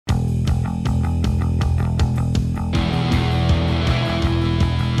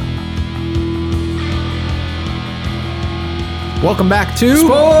Welcome back to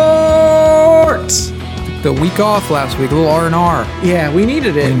Sports. the week off last week, a little R&R. Yeah, we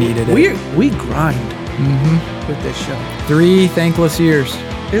needed it. We needed it. We grind with this show. 3 thankless years.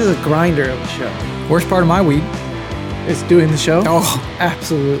 This is a grinder of a show. Worst part of my week. It's doing the show. Oh,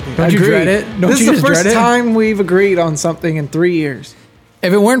 Absolutely. Don't you Agreed. dread it? Don't This you is just the first dread it? time we've agreed on something in 3 years.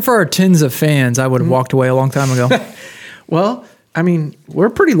 if it weren't for our tins of fans, I would have walked away a long time ago. Well, I mean,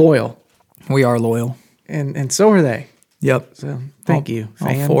 we're pretty loyal, We are loyal. and so are they. Yep. So thank you,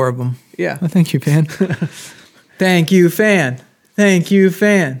 fan. All 4 of them. Yeah. Oh, thank you, fan. Thank you, fan. Thank you,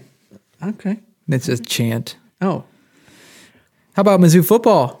 fan. Okay. It's a chant. Oh, How about Mizzou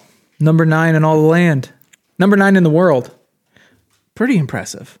football? Number 9 in all the land. Number 9 in the world. pretty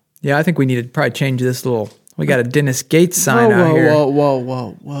impressive. Yeah, I think we need to probably change this little. We got a Dennis Gates sign out here.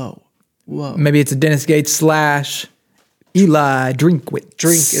 Whoa. Maybe it's a Dennis Gates / Eli Drinkwitz.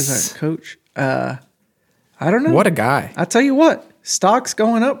 Drink is our coach. I don't know. What a guy. I'll tell you what, stock's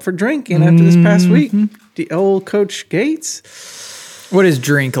going up for drinking after this past week. The old Coach Gates. What is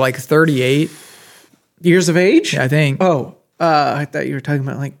Drink? Like 38? Years of age? I think. Oh, I thought you were talking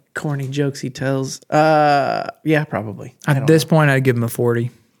about like corny jokes he tells. Yeah, probably. At this point, I'd give him a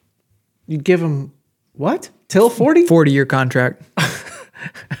 40. You'd give him what? Till 40? 40-year contract.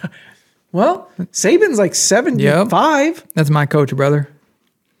 Well, Saban's like 75. That's my coach, brother.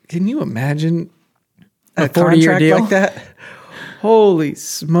 Can you imagine a 40-year contract deal? like that? Holy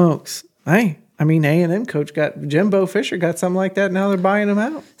smokes. Hey, I mean, A&M coach got Jimbo Fisher got something like that. Now they're buying him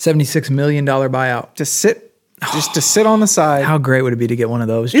out. $76 million buyout. Just to sit on the side. How great would it be to get one of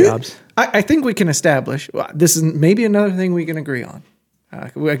those jobs? I think we can establish, this is maybe another thing we can agree on.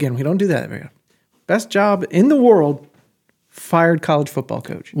 Again, we don't do that very often. Best job in the world, fired college football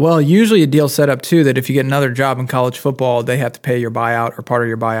coach. Well, usually a deal's set up, too, that if you get another job in college football, they have to pay your buyout or part of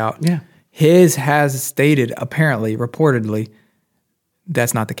your buyout. Yeah. His has stated, apparently, reportedly,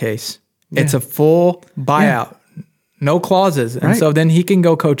 that's not the case. It's a full buyout, no clauses. And Right. so then he can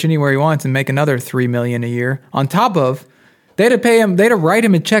go coach anywhere he wants and make another $3 million a year. On top of, they'd have pay him, they'd have write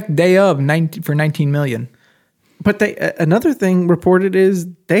him a check day of for $19 million. But another thing reported is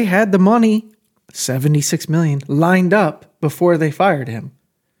they had the money, $76 million, lined up before they fired him.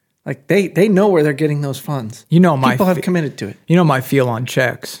 Like they know where they're getting those funds. You know my people have committed to it. You know my feel on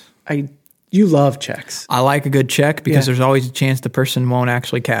checks. You love checks. I like a good check because there's always a chance the person won't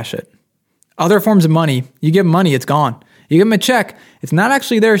actually cash it. Other forms of money, you give them money, it's gone. You give them a check, it's not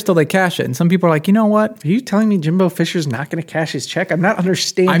actually theirs till they cash it. And some people are like, you know what? Are you telling me Jimbo Fisher's not going to cash his check? I'm not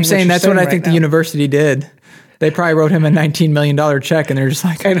understanding. I'm saying that's what I think the university did. They probably wrote him a $19 million check and they're just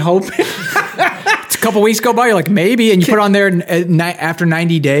like, And hoping. it's a couple weeks go by, you're like, maybe. And you put on there after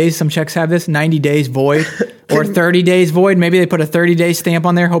 90 days, some checks have this, 90 days void or 30 days void. Maybe they put a 30-day stamp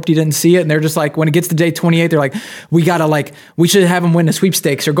on there, hoped he didn't see it. And they're just like, when it gets to day 28, they're like, we should have him win the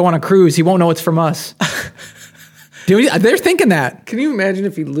sweepstakes or go on a cruise. He won't know it's from us. Dude, they're thinking that. Can you imagine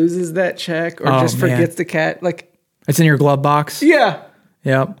if he loses that check or just man. forgets the cat? Like, It's in your glove box. yeah.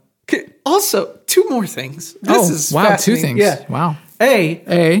 Yep. Also, 2 more things. This is wow, 2 fascinating. things. Yeah. Wow.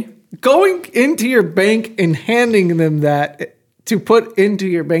 A, going into your bank and handing them that to put into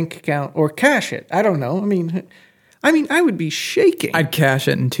your bank account or cash it. I don't know. I mean, I would be shaking. I'd cash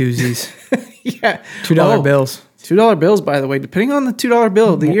it in twosies. Yeah. $2 bills. $2 bills, by the way, depending on the $2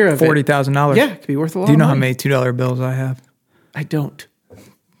 bill, the year of it. $40,000. Yeah, it could be worth a lot. Do you know of how money. many $2 bills I have? I don't.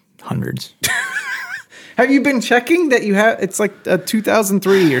 Hundreds. Have you been checking that you have? It's like a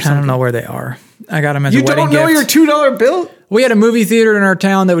 2003 or I something. don't know where they are. I got them as You a wedding don't know gift. your $2 bill? We had a movie theater in our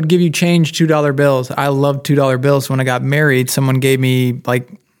town that would give you change $2 bills. I loved $2 bills. When I got married, someone gave me like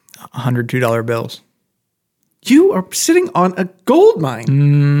 100 $2 bills. You are sitting on a gold mine.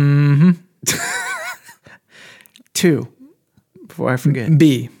 Mm-hmm. 2, before I forget.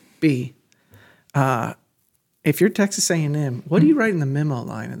 B. If you're Texas A&M, what do you write in the memo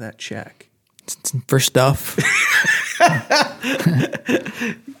line of that check? For stuff.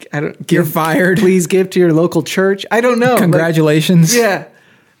 You're fired. Please give to your local church. I don't know. Congratulations. Yeah.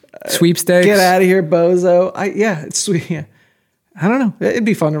 Sweepstakes. Get out of here, bozo. It's sweet. Yeah. I don't know. It'd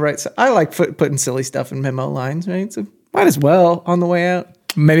be fun to write. I like putting silly stuff in memo lines, right? So might as well on the way out.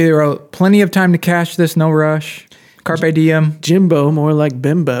 Maybe they wrote plenty of time to cash this, no rush. Carpe diem. Jimbo, more like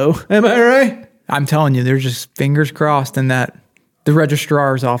bimbo. Am I right? I'm telling you, there's just fingers crossed in the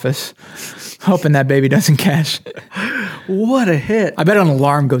registrar's office, hoping that baby doesn't cash. What a hit. I bet an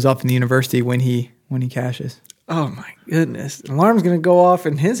alarm goes off in the university when he cashes. Oh my goodness. An alarm's going to go off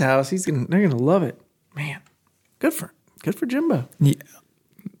in his house. They're going to love it. Man. Good for Jimbo. Yeah.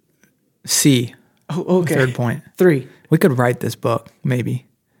 C. Oh, okay. Third point. 3. We could write this book, maybe.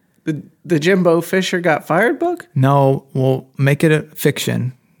 The Jimbo Fisher got fired book? No, we'll make it a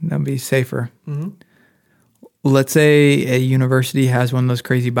fiction. That'd be safer. Let's say a university has one of those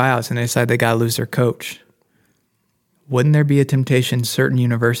crazy buyouts and they decide they got to lose their coach. Wouldn't there be a temptation in certain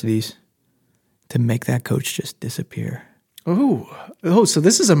universities to make that coach just disappear? Oh, so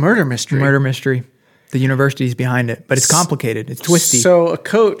this is a murder mystery. Murder mystery. The university's behind it, but it's complicated. It's twisty. So a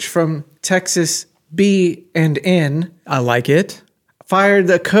coach from Texas B and N. I like it. Fired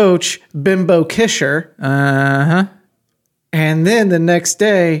the coach, Bimbo Kisher. Uh-huh. And then the next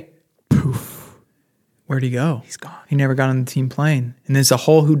day, poof. Where'd he go? He's gone. He never got on the team plane. And there's a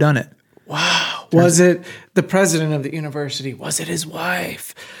whole whodunit. Wow. Was it the president of the university? Was it his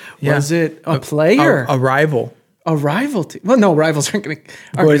wife? Yeah. Was it a player? A rival. A rival team. Well, no, rivals aren't going to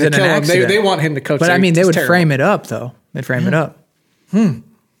kill him. They want him to coach. But I mean, they would frame it up, though. They'd frame it up.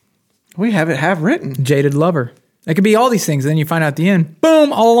 We have written. Jaded lover. It could be all these things. Then you find out at the end,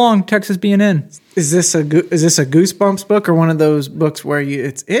 boom, all along, Texas B&N. Is this a Goosebumps book or one of those books where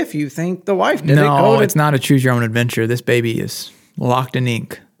it's if you think the wife did it? No, it's not a choose your own adventure. This baby is locked in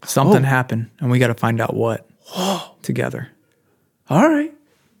ink. Something happened, and we got to find out what together. All right.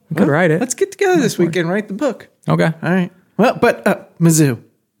 We could write it. Let's get together this weekend and write the book. Okay. All right. Well, but Mizzou.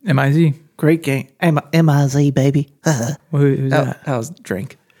 M-I-Z. Great game. M-I-Z, baby. Who's that? That was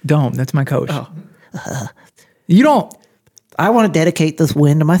drink. Don't. That's my coach. You don't. I want to dedicate this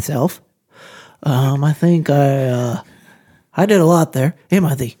win to myself. I think I did a lot there.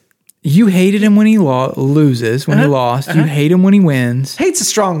 M-I-Z. You hated him when he loses, when he lost. You hate him when he wins. Hate's a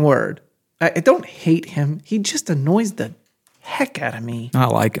strong word. I don't hate him. He just annoys the heck out of me. I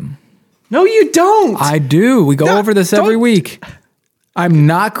like him. No, you don't. I do. We go over this every week. I'm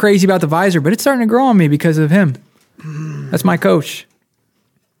not crazy about the visor, but it's starting to grow on me because of him. That's my coach.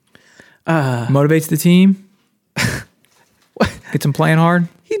 Motivates the team. Gets them playing hard.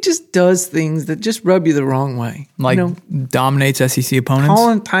 He just does things that just rub you the wrong way. Like dominates SEC opponents.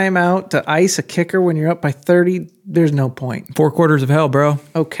 Calling timeout to ice a kicker when you're up by 30, there's no point. 4 quarters of hell, bro.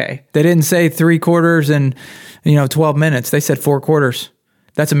 Okay. They didn't say 3 quarters and 12 minutes. They said 4 quarters.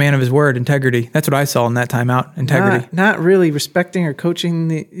 That's a man of his word, integrity. That's what I saw in that timeout, integrity. Not really respecting or coaching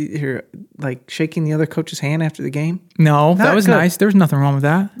shaking the other coach's hand after the game. No, that was nice. There was nothing wrong with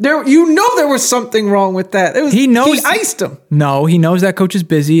that. There was something wrong with that. He iced him. No, he knows that coach is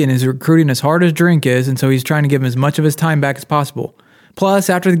busy and is recruiting as hard as Drink is, and so he's trying to give him as much of his time back as possible. Plus,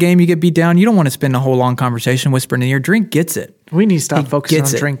 after the game, you get beat down. You don't want to spend a whole long conversation whispering in your Drink gets it. We need to stop focusing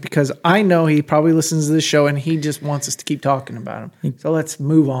on Drink because I know he probably listens to this show and he just wants us to keep talking about him. So let's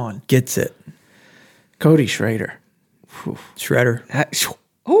move on. Gets it. Cody Schrader. Shredder. That's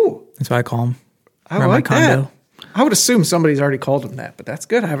what I call him. I like that. I would assume somebody's already called him that, but that's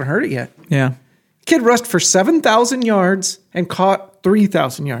good. I haven't heard it yet. Yeah. Kid rushed for 7,000 yards and caught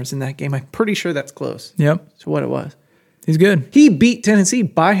 3,000 yards in that game. I'm pretty sure that's close. Yep. That's what it was. He's good. He beat Tennessee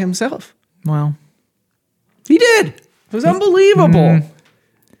by himself. Well. He did. It was unbelievable. Mm-hmm.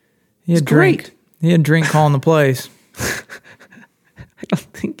 He had Drink. He had Drink calling the plays. I don't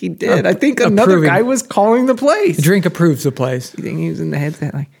think he did. I think another guy was calling the plays. Drink approves the plays. You think he was in the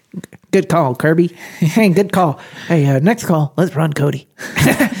headset like, good call, Kirby. Hey, good call. Hey, next call. Let's run Cody.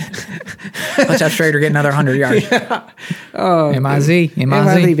 Let's have Schrader get another 100 yards. Yeah. M-I-Z,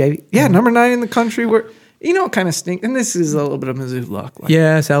 baby. Yeah, number 9 in the country. You know what kind of stink? And this is a little bit of Mizzou luck.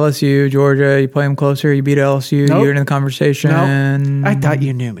 Yes, LSU, Georgia. You play them closer. You beat LSU. Nope. You're in the conversation. No. I thought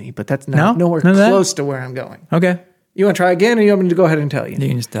you knew me, but that's nowhere close to where I'm going. Okay. You want to try again, or you want me to go ahead and tell you? You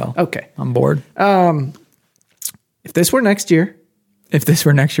can just tell. Okay. I'm bored. If this were next year.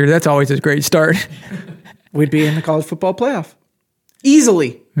 That's always a great start. We'd be in the college football playoff.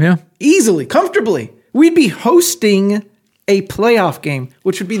 Easily. Yeah. Easily. Comfortably. We'd be hosting a playoff game,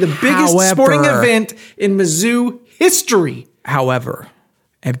 which would be the biggest sporting event in Mizzou history. However,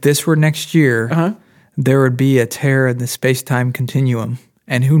 if this were next year, there would be a tear in the space-time continuum.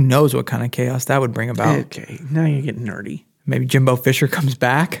 And who knows what kind of chaos that would bring about. Okay, now you're getting nerdy. Maybe Jimbo Fisher comes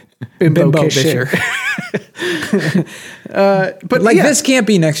back. Bimbo Fisher. But this can't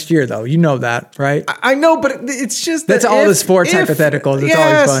be next year, though. You know that, right? I know, but it's just that's all the sports hypotheticals. It's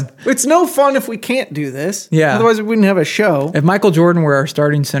always fun. It's no fun if we can't do this. Yeah. Otherwise, we wouldn't have a show. If Michael Jordan were our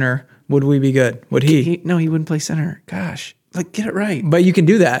starting center, would we be good? Would he? No, he wouldn't play center. Gosh, get it right. But you can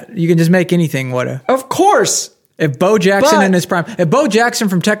do that. You can just make anything. Of course. If Bo Jackson in his prime, if Bo Jackson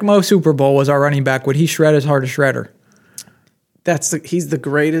from Tecmo Super Bowl was our running back, would he shred as hard as Shredder? He's the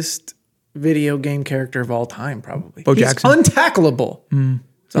greatest video game character of all time, probably. Bo Jackson. Untackleable.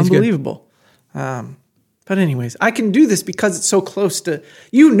 It's unbelievable. But anyways, I can do this because it's so close to,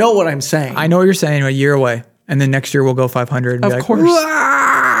 you know what I'm saying. I know what you're saying, a year away. And then next year we'll go 500. And of course.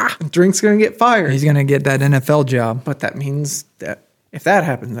 Drink's going to get fired. He's going to get that NFL job. But that means that if that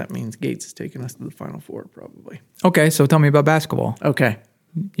happens, that means Gates is taking us to the Final Four, probably. Okay, so tell me about basketball. Okay.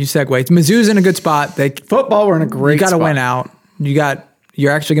 You segue. Mizzou's in a good spot. Football, we're in a great spot. You got to win out.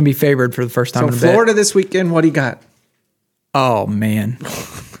 You're actually going to be favored for the first time in a bit. Florida this weekend, what do you got? Oh, man.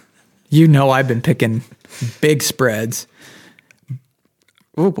 You know I've been picking big spreads.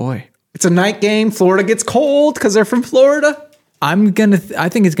 Oh, boy. It's a night game. Florida gets cold because they're from Florida. I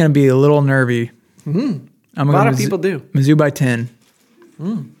think it's going to be a little nervy. A lot of people do. Mizzou by 10.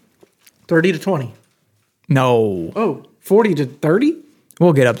 30 to 20. No. Oh, 40 to 30?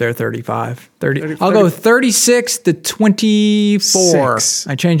 We'll get up there 35. 30. 30 I'll go 36 to 24. 6.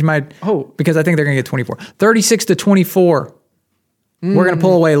 I changed my Oh. because I think they're going to get 24. 36 to 24. We're going to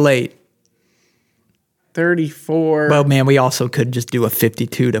pull away late. 34. Well, man, we also could just do a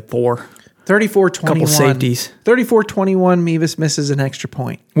 52 to 4. 34-21. Couple safeties. 34-21, Mevis misses an extra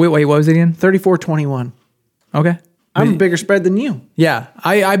point. Wait, what was it again? 34-21. Okay. I'm a bigger spread than you. Yeah,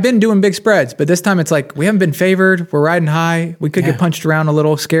 I've been doing big spreads, but this time it's like we haven't been favored. We're riding high. We could get punched around a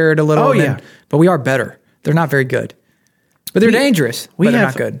little, scared a little. Oh, yeah. But we are better. They're not very good. But they're dangerous, but they're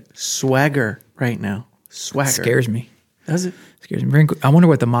not good. Swagger right now. Swagger. Scares me. Does it? Scares me. I wonder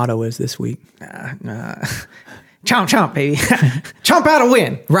what the motto is this week. Nah. Chomp, chomp, baby. Chomp out a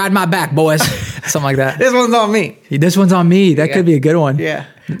win. Ride my back, boys. Something like that. This one's on me. This one's on me. That could be a good one. Yeah.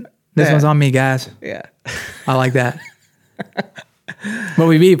 This one's on me, guys. Yeah. I like that. But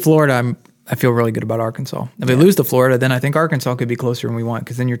we beat Florida. I feel really good about Arkansas. If we lose to Florida, then I think Arkansas could be closer than we want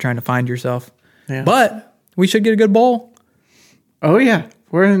because then you're trying to find yourself. Yeah. But we should get a good bowl. Oh, yeah.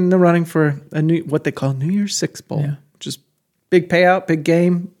 We're in the running for what they call New Year's Six Bowl. Yeah. Just big payout, big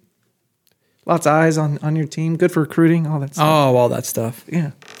game. Lots of eyes on your team. Good for recruiting, all that stuff. Oh, all that stuff.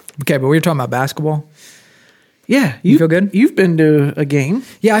 Yeah. Okay, but we were talking about basketball. Yeah. You feel good? You've been to a game.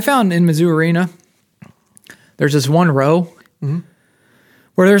 Yeah, I found in Mizzou Arena, there's this one row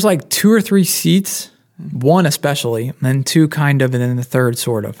where there's like 2 or 3 seats, one especially, and then 2 kind of, and then the third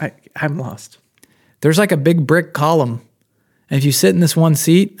sort of. I'm lost. There's like a big brick column. And if you sit in this one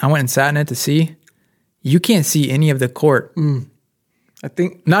seat, I went and sat in it to see, you can't see any of the court. I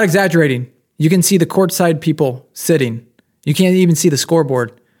think. Not exaggerating. You can see the courtside people sitting. You can't even see the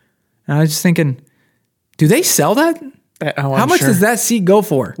scoreboard. And I was just thinking, do they sell that? How much does that seat go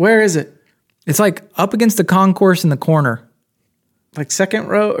for? Where is it? It's like up against the concourse in the corner. Like second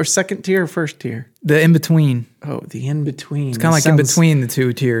row or second tier or first tier? The in-between. Oh, the in-between. It's kind of like in between the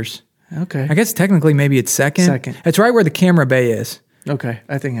 2 tiers. Okay. I guess technically maybe it's second. Second. It's right where the camera bay is. Okay.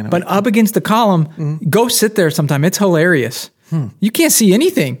 I think I know. But up against the column, go sit there sometime. It's hilarious. You can't see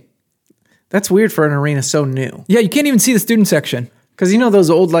anything. That's weird for an arena so new. Yeah, you can't even see the student section. Because you know those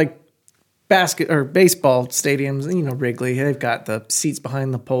old like basket or baseball stadiums, Wrigley, they've got the seats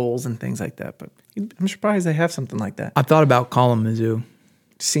behind the poles and things like that. But I'm surprised they have something like that. I thought about calling Mizzou.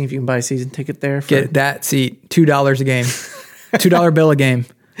 See if you can buy a season ticket there. Get that seat, $2 a game. $2 bill a game.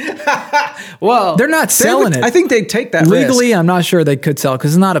 Well, they're not selling it. I think they'd take that legally. risk. I'm not sure they could sell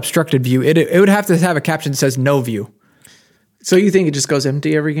because it's not obstructed view. It would have to have a caption that says no view. So you think it just goes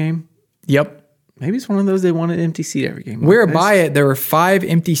empty every game? Yep. Maybe it's one of those they want an empty seat every game. We're by it. There were 5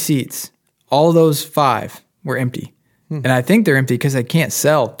 empty seats. All of those 5 were empty. And I think they're empty because they can't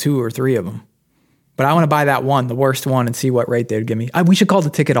sell 2 or 3 of them. But I want to buy that one, the worst one, and see what rate they'd give me. We should call the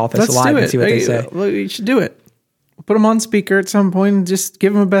ticket office live and see what they say. Well, you should do it. We'll put them on speaker at some point and just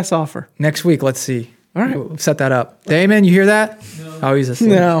give them a best offer. Next week, let's see. All right. We'll set that up. Damon, you hear that? No. Oh, he's asleep.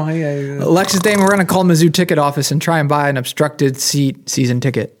 No. Alexis Damon, we're going to call Mizzou ticket office and try and buy an obstructed seat season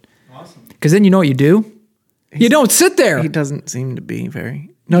ticket. Awesome. Because then you know what you do? You don't sit there. He doesn't seem to be very...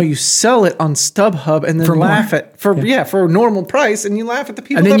 No, you sell it on StubHub and then For laugh more. at... for a normal price, and you laugh at the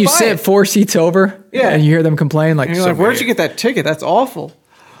people And then that you buy sit it. 4 seats over and you hear them complain like, And you're like, where'd you get that ticket? That's awful.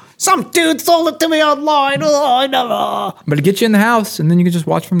 Some dude sold it to me online. Oh, I never... But it gets you in the house, and then you can just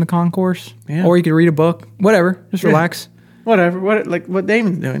watch from the concourse. Yeah. Or you could read a book. Whatever. Just relax. Whatever. What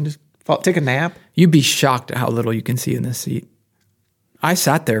Damon's doing. Just take a nap. You'd be shocked at how little you can see in this seat. I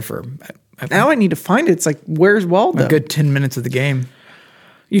sat there for Now I need to find it. It's like, where's Waldo? a good 10 minutes of the game.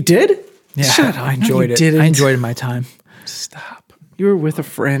 You did? Yeah, Shut up. I enjoyed No, you it. didn't. I enjoyed my time. Stop. You were with a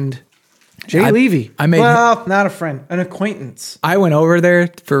friend. Jay I- Levy. I made- Well, not a friend. An acquaintance. I went over there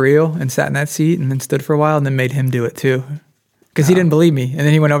for real and sat in that seat and then stood for a while and then made him do it too. Because he didn't believe me. And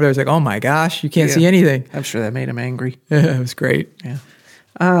then he went over there and was like, oh my gosh, you can't see anything. I'm sure that made him angry. It was great. Yeah.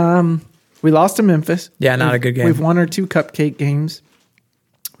 We lost to Memphis. Yeah, not a good game. We've won our 2 cupcake games.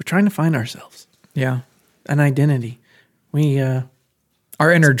 We're trying to find ourselves. Yeah. An identity.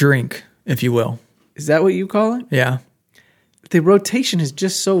 Our inner drink, if you will. Is that what you call it? Yeah. The rotation is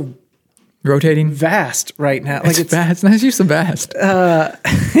just so Rotating? vast right now. Like It's vast. Nice use of vast. You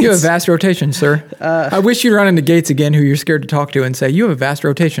have a vast rotation, sir. I wish you'd run into Gates again, who you're scared to talk to, and say, you have a vast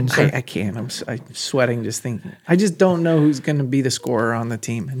rotation, sir. I can't. I'm sweating just thinking. I just don't know who's going to be the scorer on the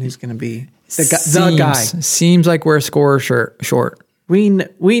team and who's going to be the guy. Seems like we're a scorer short. We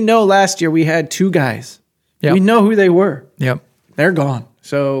know last year we had 2 guys. Yep. We know who they were. Yep. They're gone.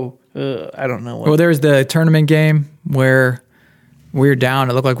 So I don't know. Well, there's the tournament game where we're down.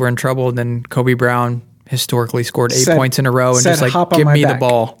 It looked like we're in trouble. And then Kobe Brown historically scored 8 points in a row and just like, give me the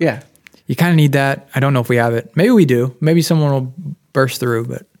ball. Yeah. You kind of need that. I don't know if we have it. Maybe we do. Maybe someone will burst through,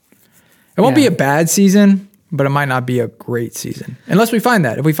 but it won't be a bad season, but it might not be a great season unless we find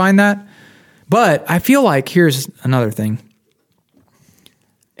that. If we find that, but I feel like here's another thing.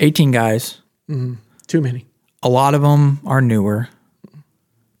 18 guys. Too many. A lot of them are newer.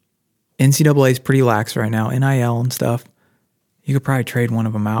 NCAA is pretty lax right now. NIL and stuff. You could probably trade one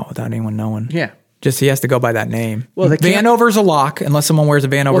of them out without anyone knowing. Yeah. Just he has to go by that name. Well, Vanover's a lock unless someone wears a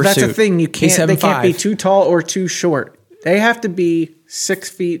Vanover suit. Well, that's the thing. They can't be 7'5". too tall or too short. They have to be 6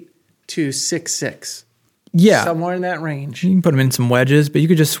 feet to 6'6". Yeah. Somewhere in that range. You can put them in some wedges, but you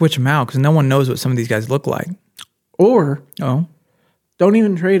could just switch them out because no one knows what some of these guys look like. Or don't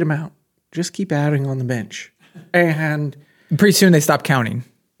even trade them out. Just keep adding on the bench. And pretty soon they stop counting.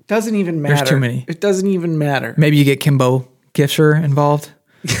 Doesn't even matter. There's too many. It doesn't even matter. Maybe you get Kimbo Giffer involved.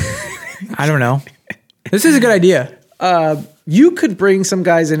 I don't know. This is a good idea. You could bring some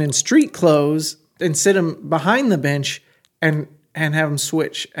guys in street clothes and sit them behind the bench and have them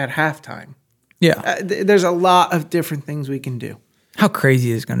switch at halftime. Yeah. There's a lot of different things we can do. How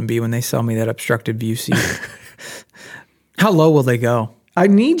crazy is it going to be when they sell me that obstructed view seat? How low will they go? I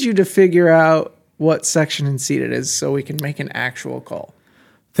need you to figure out what section and seat it is so we can make an actual call.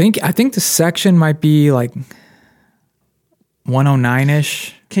 I think the section might be like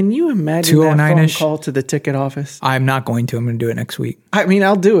 109-ish. Can you imagine that phone 209-ish? call to the ticket office? I'm not going to. I'm going to do it next week. I mean,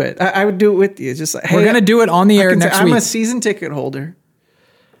 I'll do it. I would do it with you. Just like, hey, we're going to do it on the air next week. I'm a season ticket holder,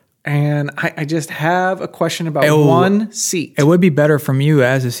 and I just have a question about one seat. It would be better from you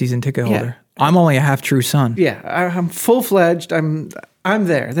as a season ticket holder. I'm only a half true son. Yeah, I'm full fledged. I'm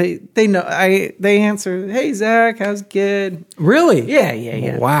there. They know. They answer. Hey Zach, how's it kid? Really?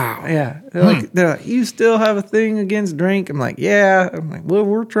 Yeah. Wow. Yeah. They're like, you still have a thing against drink? I'm like, yeah. I'm like, well,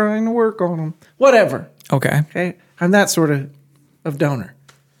 we're trying to work on them. Whatever. Okay. I'm that sort of donor.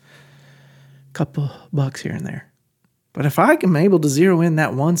 Couple bucks here and there. But if I am able to zero in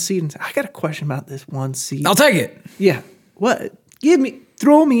that one seat and say, I got a question about this one seat. I'll take it. Yeah. What?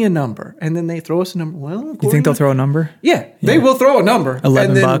 Throw me a number. And then they throw us a number. Well, you think they'll throw a number? Yeah. They will throw a number.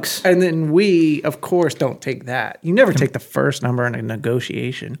 $11. And then we, of course, don't take that. You never take the first number in a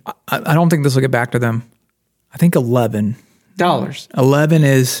negotiation. I don't think this will get back to them. I think $11. 11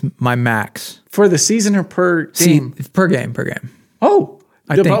 is my max. For the season or per game? Per game. Oh.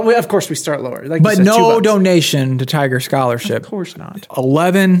 I think. But of course, we start lower. Like but no donation to Tiger Scholarship. Of course not.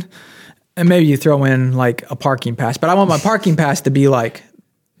 11, and maybe you throw in like a parking pass. But I want my parking pass to be like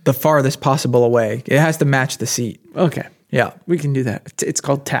the farthest possible away. It has to match the seat. Okay. Yeah. We can do that. It's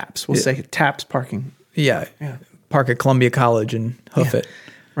called TAPS. We'll say TAPS parking. Yeah. Park at Columbia College and hoof it.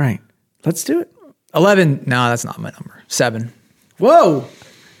 Right. Let's do it. 11. No, that's not my number. 7. Whoa.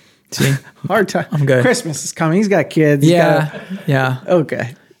 See? Hard time. I'm good. Christmas is coming. He's got kids. Yeah.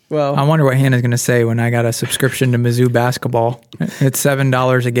 Okay. Well, I wonder what Hannah's going to say when I got a subscription to Mizzou basketball. It's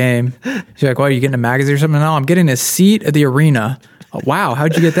 $7 a game. She's like, "What, are you getting a magazine or something?" No, I'm getting a seat at the arena. Oh, wow,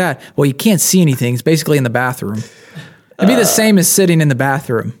 how'd you get that? Well, you can't see anything. It's basically in the bathroom. It'd be the same as sitting in the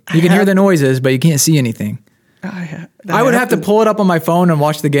bathroom. You can hear the noises, but you can't see anything. I would have to pull it up on my phone and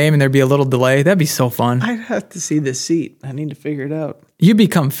watch the game, and there'd be a little delay. That'd be so fun. I'd have to see the seat. I need to figure it out. You'd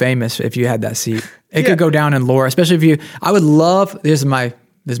become famous if you had that seat. It could go down in lore, especially if you. I would love. This is my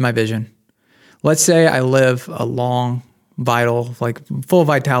vision. Let's say I live a long, vital, like full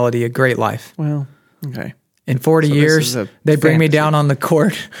vitality, a great life. Well, okay. In 40 years, they bring me down on the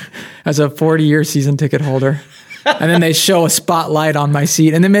court as a 40-year season ticket holder. And then they show a spotlight on my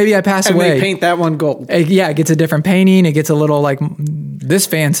seat. And then maybe I pass away. And they paint that one gold. It gets a different painting. It gets a little like, this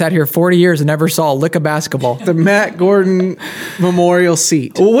fan sat here 40 years and never saw a lick of basketball. The Matt Gordon Memorial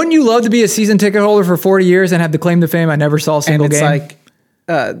seat. Well, wouldn't you love to be a season ticket holder for 40 years and have the claim to fame I never saw a single game? And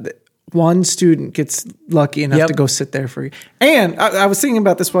it's like one student gets lucky enough to go sit there for you. And I was thinking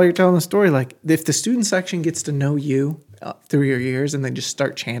about this while you're telling the story. Like, if the student section gets to know you through your years and they just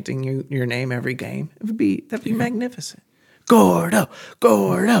start chanting your name every game, that'd be magnificent. Gordo.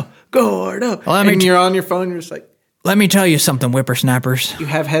 And you're on your phone, you're just like, let me tell you something, whippersnappers. you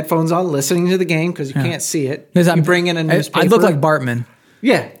have headphones on listening to the game because you can't see it. You bring in a newspaper. I look like Bartman.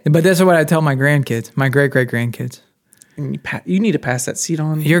 Yeah. But that's what I tell my grandkids, my great-great-grandkids. And you need to pass that seat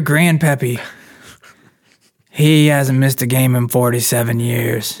on. Your grandpappy, he hasn't missed a game in 47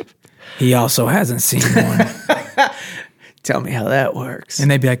 years. He also hasn't seen one. Tell me how that works. And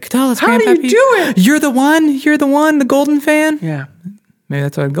they'd be like, tell us, how do you do it? You're the one, the golden fan? Yeah. Maybe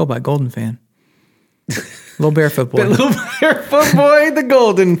that's what I'd go by, golden fan. Little barefoot boy. The little barefoot boy, the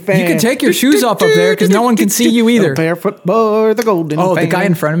golden fan. You can take your shoes off up there because no one can see you either. The barefoot boy, the golden fan. Oh, the guy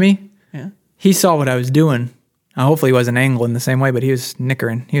in front of me? Yeah. He saw what I was doing. Hopefully he wasn't angling the same way, but he was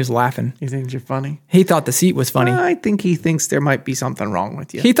nickering. He was laughing. He thinks you're funny? He thought the seat was funny. I think he thinks there might be something wrong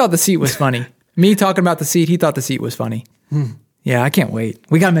with you. He thought the seat was funny. Me talking about the seat, he thought the seat was funny. Yeah, I can't wait.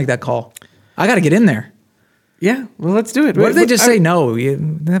 We got to make that call. I got to get in there. Yeah, well, let's do it. What if they just say no?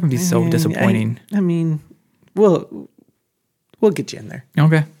 That would be so disappointing. I mean, we'll get you in there.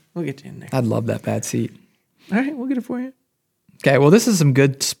 Okay. We'll get you in there. I'd love that bad seat. All right, we'll get it for you. Okay, well, this is some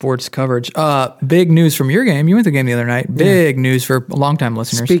good sports coverage. Big news from your game. You went to the game the other night. Big news for longtime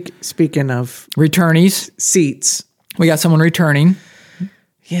listeners. Speaking of returnees, seats, we got someone returning.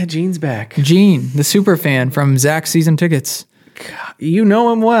 Yeah, Gene's back. Gene, the super fan from Zach's season tickets. God, you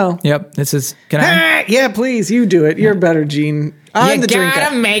know him well. Yep, this is. Can I? Yeah, please, you do it. You're better, Gene. I'm you the drink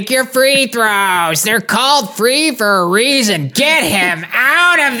gotta guy. make your free throws. They're called free for a reason. Get him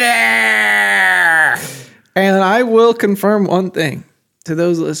out of there. And I will confirm one thing to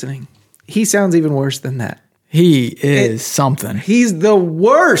those listening. He sounds even worse than that. He is something. He's the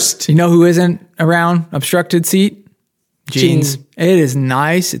worst. You know who isn't around obstructed seat? Gene's. It is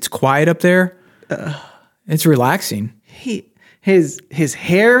nice. It's quiet up there. It's relaxing. His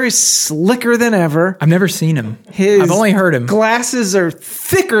hair is slicker than ever. I've never seen him. I've only heard him. Glasses are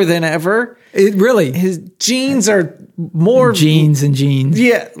thicker than ever. Really? His jeans are more jeans and jeans.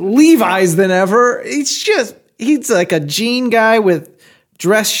 Yeah, Levi's than ever. He's like a jean guy with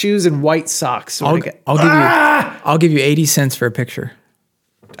dress shoes and white socks. I'll give you 80 cents for a picture.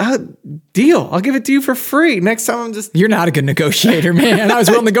 Deal. I'll give it to you for free. Next time You're not a good negotiator, man. I was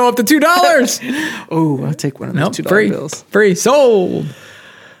willing to go up to $2. Oh, I'll take one of those $2 bills. Free. Sold.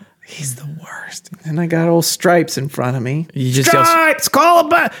 He's the worst. And I got old Stripes in front of me. You just Stripes! Call it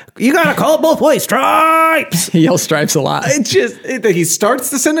back. You gotta call it both ways. Stripes! He yells Stripes a lot. He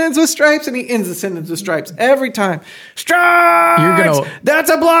starts the sentence with Stripes and he ends the sentence with Stripes every time. Stripes!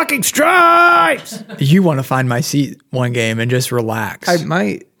 That's a blocking. Stripes! You want to find my seat one game and just relax. I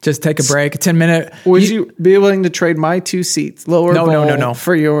might. Just take a break, a 10-minute. Would you be willing to trade my 2 seats, lower bowl,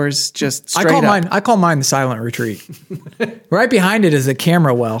 for yours, just straight up? I call mine the silent retreat. Right behind it is a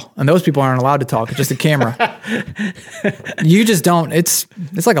camera well, and those people aren't allowed to talk. It's just a camera. You just don't. It's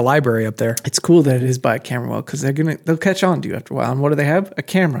like a library up there. It's cool that it is by a camera well because they'll catch on to you after a while. And what do they have? A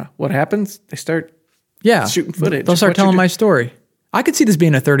camera. What happens? They start shooting footage. They'll start telling my story. I could see this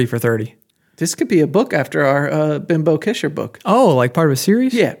being a 30 for 30. This could be a book after our Bimbo Kisher book. Oh, like part of a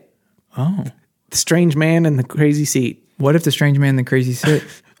series? Yeah. Oh. The Strange Man and the Crazy Seat. What if the Strange Man and the Crazy Seat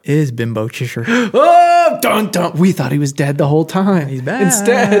is Bimbo Kisher? Oh, dun dun. We thought he was dead the whole time. He's back.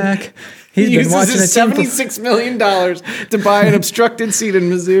 Instead, he uses his $76 million to buy an obstructed seat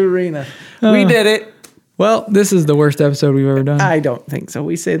in Mizzou Arena. We did it. Well, this is the worst episode we've ever done. I don't think so.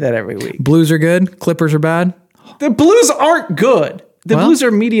 We say that every week. Blues are good. Clippers are bad. The Blues aren't good. The Blues are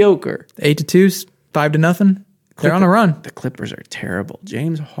mediocre. 8-2, 5-0. They're on a run. The Clippers are terrible.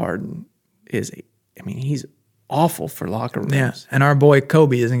 James Harden he's awful for locker rooms. Yeah, and our boy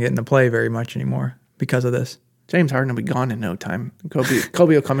Kobe isn't getting to play very much anymore because of this. James Harden will be gone in no time.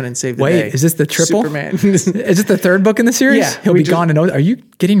 Kobe will come in and save the day. Wait, is this the triple? Superman. Is it the third book in the series? Yeah. He'll be gone in no. Are you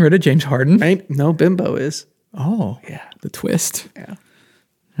getting rid of James Harden? Right? No, Bimbo is. Oh, yeah. The twist. Yeah.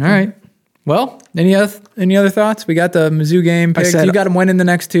 All right. Well, any other thoughts? We got the Mizzou game picked. You got him winning the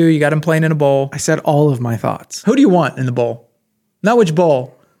next 2. You got him playing in a bowl. I said all of my thoughts. Who do you want in the bowl? Not which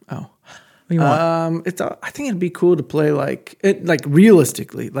bowl. Oh. What do you want? I think it'd be cool to play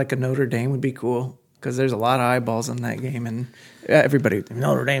realistically, like a Notre Dame would be cool because there's a lot of eyeballs in that game and everybody,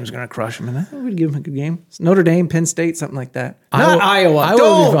 Notre Dame's going to crush them and we'd give them a good game. It's Notre Dame, Penn State, something like that. Not Iowa.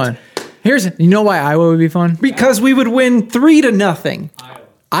 Iowa would be fun. You know why Iowa would be fun? Because we would win 3-0.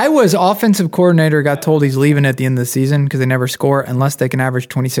 Iowa's offensive coordinator got told he's leaving at the end of the season because they never score unless they can average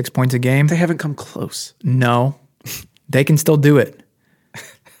 26 points a game. They haven't come close. No, they can still do it.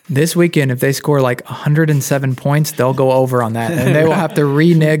 This weekend, if they score like 107 points, they'll go over on that, and they will have to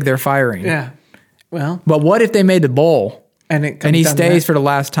renege their firing. Yeah. Well, but what if they made the bowl and he stays for the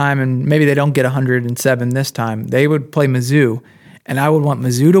last time, and maybe they don't get 107 this time? They would play Mizzou, and I would want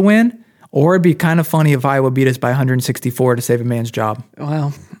Mizzou to win. Or it'd be kind of funny if Iowa beat us by 164 to save a man's job.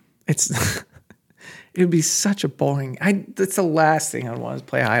 Well, it's It would be such a boring. That's the last thing I'd want to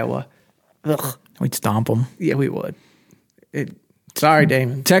play Iowa. Ugh. We'd stomp them. Yeah, we would. Sorry,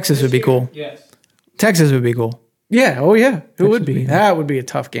 Damon. Texas would be cool. Yes. Texas would be cool. Yeah. Oh, yeah. It would be- be. That would be a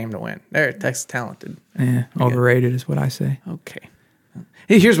tough game to win. They're Texas talented. Yeah, overrated is what I say. Okay.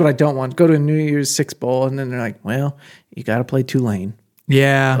 Hey, here's what I don't want. Go to a New Year's Six bowl, and then they're like, well, you got to play Tulane.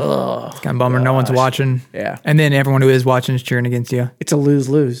 Yeah. It's kind of bummer. No one's watching. Yeah. And then everyone who is watching is cheering against you. It's a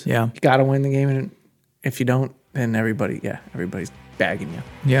lose-lose. Yeah. You got to win the game, and if you don't, then everybody's bagging you.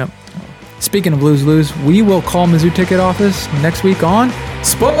 Yeah. Speaking of lose-lose, we will call Mizzou Ticket Office next week on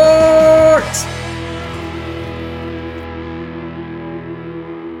Sports!